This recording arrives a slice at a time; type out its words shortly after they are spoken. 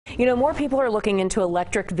You know, more people are looking into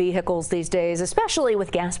electric vehicles these days, especially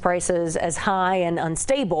with gas prices as high and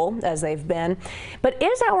unstable as they've been. But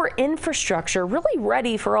is our infrastructure really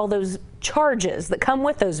ready for all those charges that come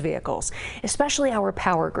with those vehicles, especially our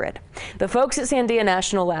power grid? The folks at Sandia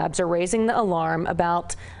National Labs are raising the alarm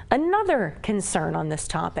about another concern on this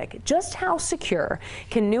topic. Just how secure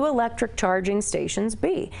can new electric charging stations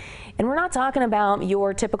be? And we're not talking about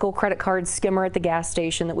your typical credit card skimmer at the gas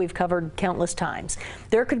station that we've covered countless times.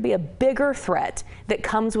 There could be a bigger threat that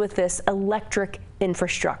comes with this electric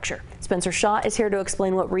infrastructure. Spencer Shaw is here to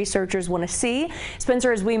explain what researchers want to see.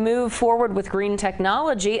 Spencer, as we move forward with green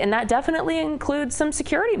technology, and that definitely includes some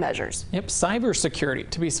security measures. Yep, cybersecurity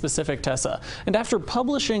to be specific, Tessa. And after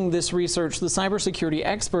publishing this research, the cybersecurity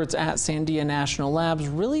experts at Sandia National Labs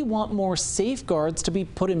really want more safeguards to be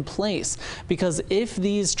put in place, because if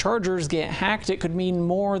these chargers get hacked, it could mean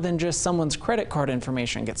more than just someone's credit card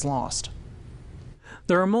information gets lost.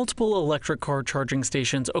 There are multiple electric car charging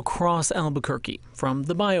stations across Albuquerque, from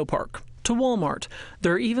the Biopark to Walmart.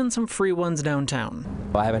 There are even some free ones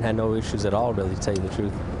downtown. I haven't had no issues at all, really, to tell you the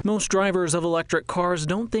truth. Most drivers of electric cars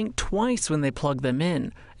don't think twice when they plug them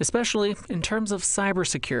in, especially in terms of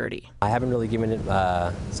cybersecurity. I haven't really given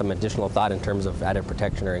it some additional thought in terms of added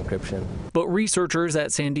protection or encryption. But researchers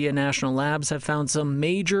at Sandia National Labs have found some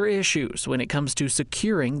major issues when it comes to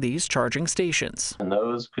securing these charging stations. And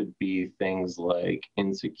those could be things like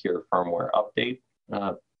insecure firmware update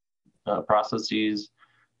processes.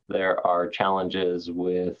 There are challenges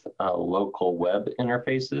with local web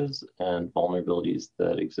interfaces and vulnerabilities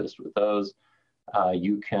that exist with those.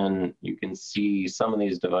 You can see some of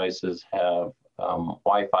these devices have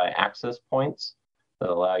Wi-Fi access points that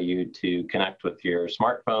allow you to connect with your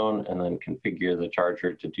smartphone and then configure the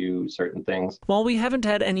charger to do certain things. While we haven't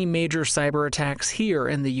had any major cyber attacks here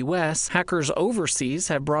in the U.S., hackers overseas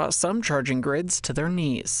have brought some charging grids to their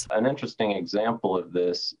knees. An interesting example of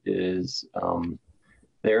this is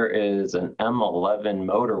there is an M11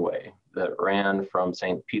 motorway that ran from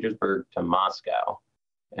St. Petersburg to Moscow.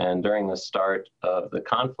 And during the start of the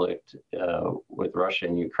conflict with Russia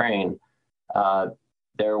and Ukraine,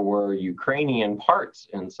 there were Ukrainian parts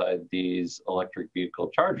inside these electric vehicle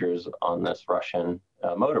chargers on this Russian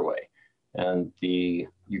motorway. And the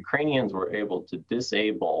Ukrainians were able to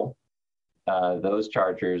disable those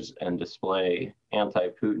chargers and display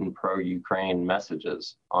anti-Putin, pro-Ukraine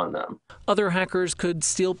messages on them. Other hackers could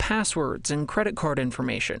steal passwords and credit card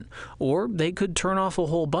information, or they could turn off a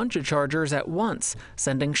whole bunch of chargers at once,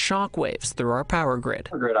 sending shockwaves through our power grid.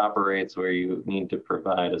 Power grid operates where you need to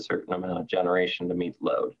provide a certain amount of generation to meet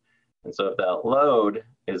load. And so if that load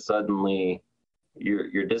is suddenly,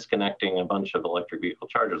 you're disconnecting a bunch of electric vehicle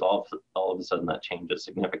chargers, all of a sudden that changes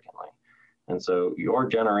significantly. And so your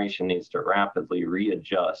generation needs to rapidly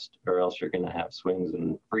readjust, or else you're going to have swings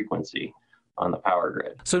in frequency on the power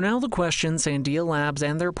grid. So now the question Sandia Labs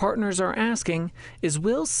and their partners are asking is,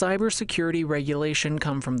 will cybersecurity regulation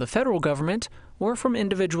come from the federal government or from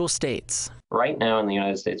individual states? Right now in the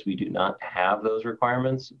United States, we do not have those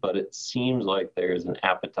requirements, but it seems like there's an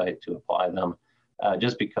appetite to apply them.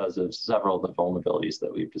 Just because of several of the vulnerabilities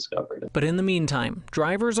that we've discovered. But in the meantime,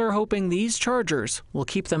 drivers are hoping these chargers will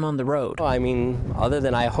keep them on the road. Well, I mean, other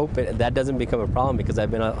than I hope that doesn't become a problem, because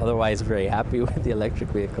I've been otherwise very happy with the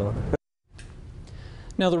electric vehicle.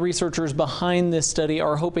 Now, the researchers behind this study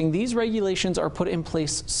are hoping these regulations are put in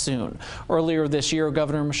place soon. Earlier this year,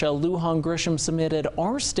 Governor Michelle Lujan Grisham submitted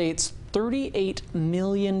our state's $38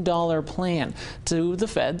 million plan to the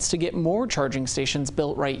feds to get more charging stations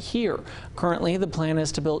built right here. Currently, the plan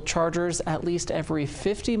is to build chargers at least every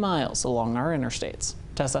 50 miles along our interstates.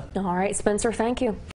 Tessa? All right, Spencer, thank you.